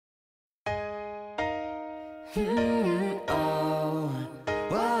Oh,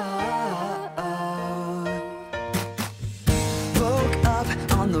 woke up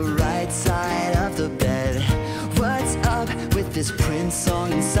on the right side of the bed. What's up with this Prince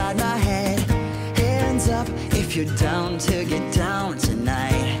song inside my head? Hands up if you're down to get down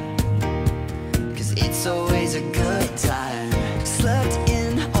tonight, 'cause it's always a good time. Slept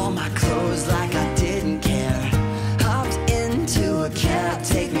in all my clothes like I didn't care. Hopped into a cab,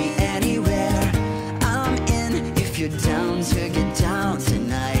 take me anywhere. I'm in if you're down to get down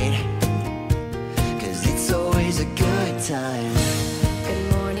tonight, 'cause it's always a good time.